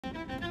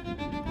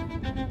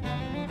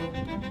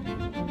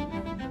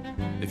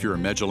If you're a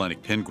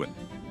Magellanic penguin,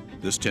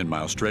 this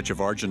 10-mile stretch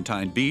of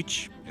Argentine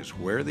beach is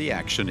where the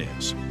action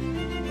is.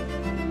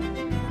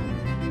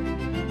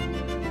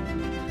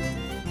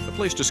 A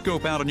place to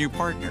scope out a new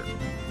partner,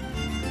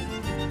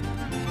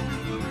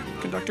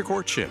 conduct a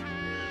courtship,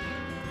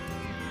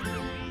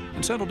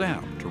 and settle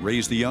down to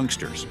raise the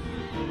youngsters.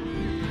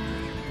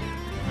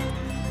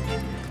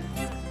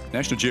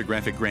 National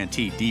Geographic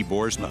grantee Dee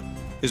Boersma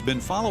has been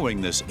following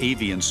this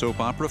avian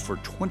soap opera for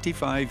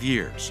 25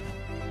 years.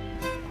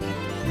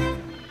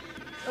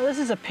 Well, this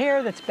is a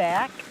pair that's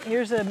back.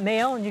 Here's a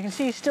male, and you can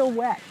see he's still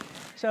wet.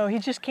 So he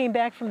just came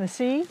back from the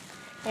sea,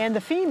 and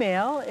the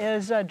female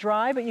is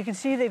dry, but you can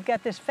see they've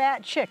got this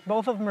fat chick.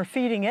 Both of them are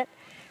feeding it.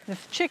 The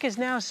chick is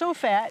now so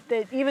fat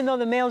that even though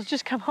the male's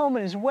just come home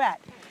and is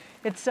wet,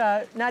 it's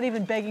not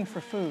even begging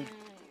for food.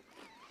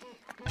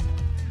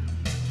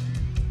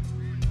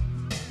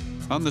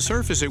 On the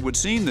surface, it would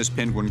seem this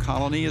penguin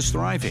colony is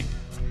thriving,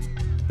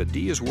 but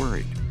Dee is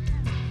worried.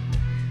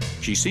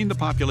 She's seen the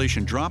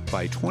population drop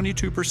by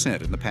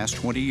 22% in the past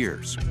 20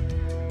 years.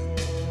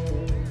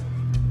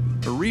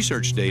 Her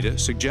research data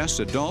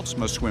suggests adults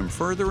must swim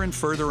further and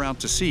further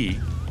out to sea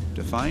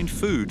to find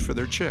food for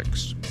their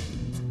chicks.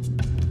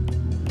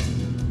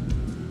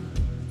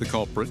 The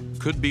culprit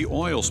could be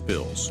oil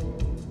spills,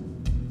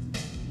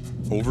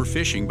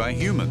 overfishing by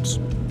humans,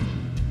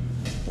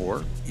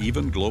 or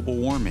even global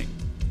warming.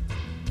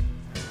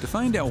 To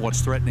find out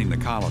what's threatening the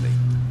colony,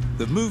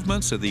 the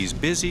movements of these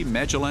busy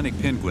Magellanic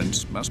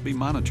penguins must be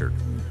monitored.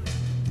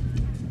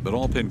 But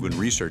all penguin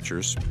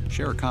researchers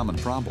share a common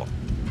problem.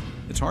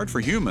 It's hard for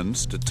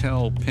humans to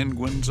tell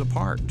penguins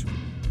apart.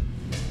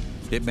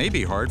 It may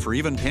be hard for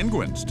even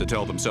penguins to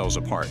tell themselves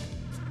apart.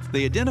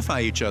 They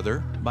identify each other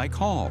by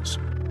calls.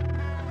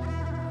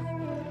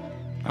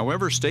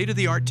 However,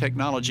 state-of-the-art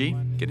technology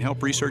can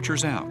help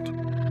researchers out.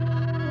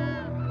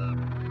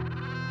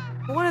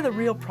 One of the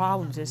real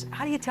problems is,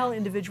 how do you tell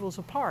individuals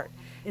apart?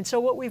 And so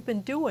what we've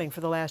been doing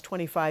for the last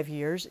 25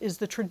 years is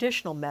the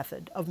traditional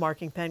method of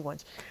marking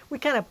penguins. We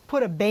kind of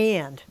put a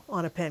band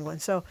on a penguin.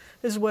 So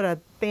this is what a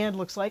band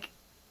looks like.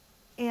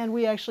 And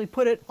we actually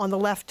put it on the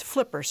left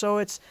flipper. So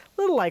it's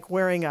a little like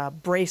wearing a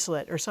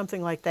bracelet or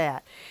something like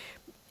that.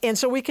 And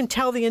so we can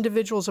tell the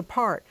individuals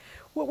apart.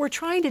 What we're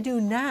trying to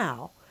do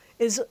now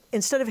is,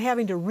 instead of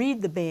having to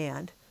read the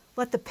band,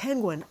 let the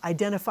penguin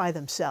identify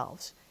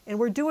themselves. And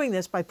we're doing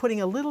this by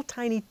putting a little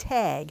tiny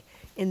tag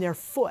in their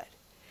foot.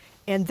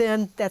 And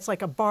then that's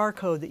like a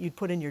barcode that you'd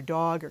put in your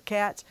dog or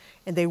cats.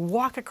 And they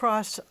walk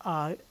across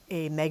a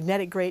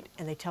magnetic grate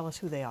and they tell us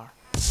who they are.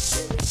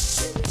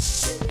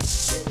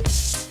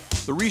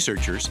 The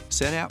researchers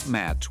set out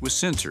mats with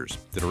sensors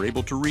that are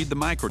able to read the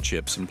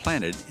microchips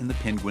implanted in the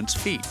penguin's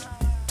feet.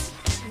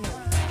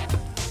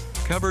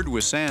 Covered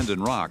with sand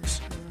and rocks,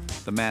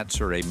 the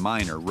mats are a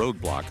minor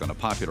roadblock on a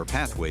popular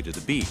pathway to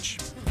the beach.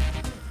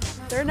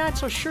 They're not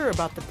so sure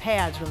about the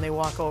pads when they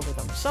walk over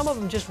them. Some of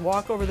them just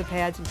walk over the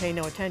pads and pay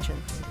no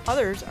attention.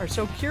 Others are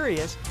so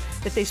curious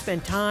that they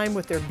spend time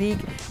with their beak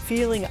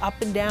feeling up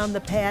and down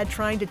the pad,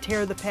 trying to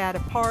tear the pad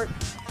apart.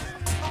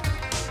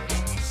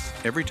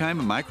 Every time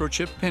a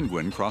microchip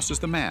penguin crosses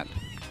the mat,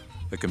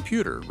 a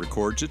computer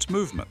records its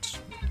movements.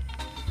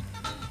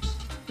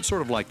 It's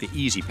sort of like the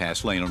easy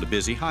pass lane on a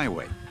busy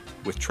highway,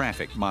 with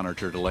traffic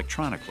monitored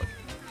electronically.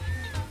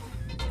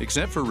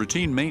 Except for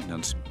routine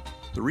maintenance,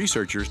 the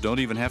researchers don't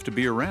even have to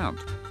be around.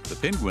 The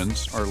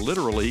penguins are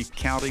literally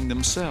counting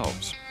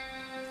themselves.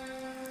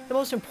 The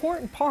most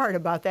important part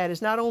about that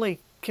is not only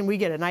can we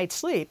get a night's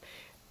sleep,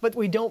 but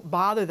we don't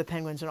bother the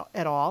penguins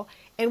at all,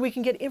 and we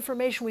can get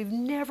information we've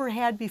never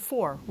had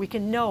before. We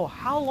can know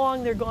how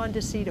long they're gone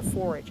to sea to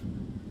forage,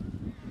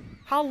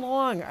 how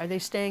long are they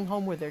staying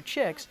home with their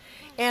chicks,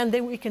 and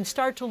then we can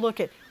start to look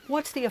at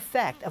what's the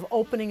effect of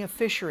opening a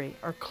fishery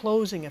or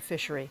closing a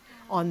fishery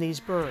on these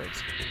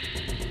birds.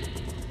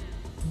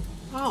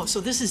 Oh,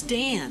 so this is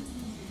Dan.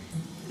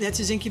 That's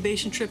his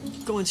incubation trip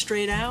going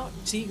straight out.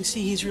 So you can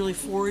see he's really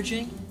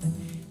foraging.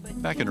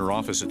 Back in her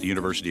office at the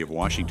University of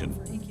Washington,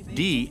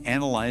 Dee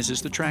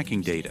analyzes the tracking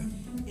data.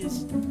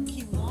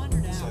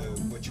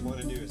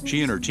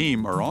 She and her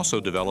team are also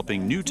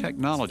developing new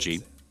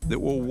technology that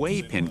will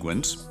weigh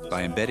penguins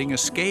by embedding a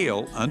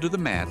scale under the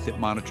mat that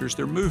monitors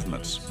their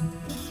movements.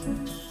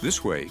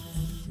 This way,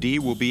 Dee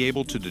will be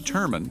able to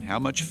determine how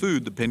much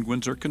food the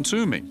penguins are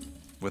consuming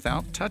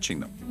without touching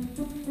them.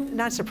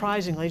 Not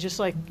surprisingly, just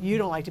like you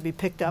don't like to be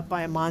picked up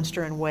by a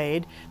monster and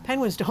weighed,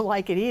 penguins don't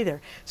like it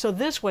either. So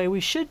this way, we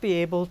should be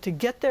able to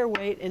get their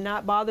weight and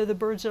not bother the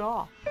birds at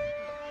all.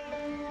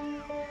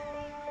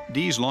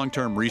 Dee's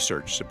long-term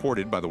research,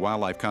 supported by the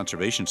Wildlife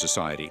Conservation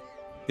Society,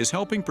 is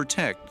helping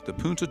protect the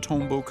Punta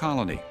Tombo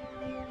colony.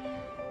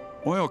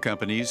 Oil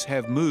companies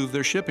have moved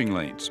their shipping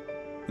lanes,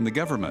 and the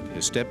government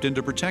has stepped in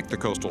to protect the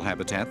coastal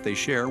habitat they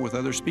share with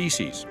other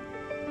species.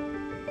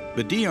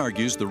 But Dee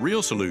argues the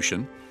real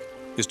solution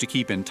is to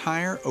keep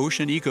entire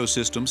ocean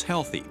ecosystems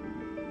healthy,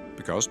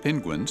 because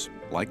penguins,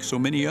 like so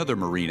many other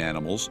marine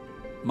animals,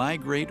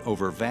 migrate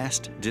over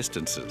vast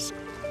distances.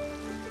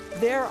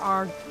 They're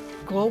our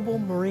global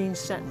marine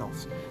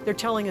sentinels. They're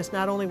telling us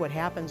not only what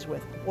happens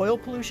with oil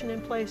pollution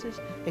in places,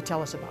 they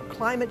tell us about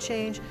climate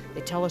change,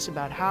 they tell us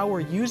about how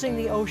we're using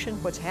the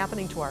ocean, what's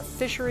happening to our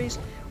fisheries.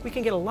 We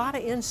can get a lot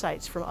of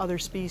insights from other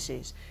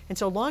species. And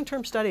so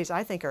long-term studies,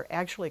 I think, are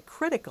actually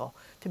critical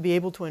to be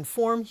able to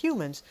inform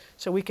humans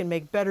so we can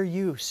make better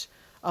use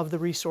of the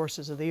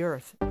resources of the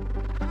Earth.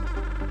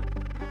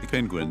 The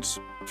penguins,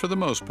 for the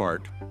most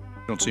part,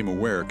 don't seem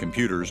aware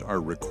computers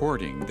are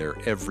recording their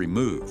every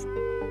move,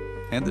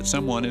 and that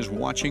someone is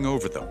watching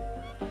over them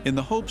in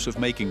the hopes of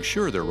making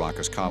sure their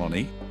raucous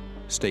colony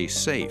stays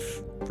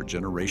safe for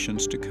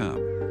generations to come.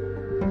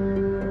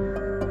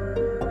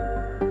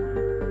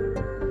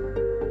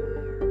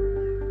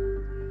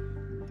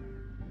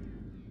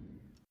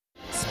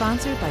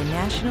 Sponsored by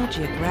National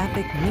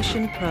Geographic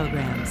Mission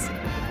Programs,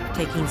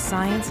 taking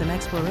science and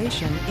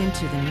exploration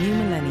into the new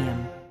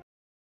millennium.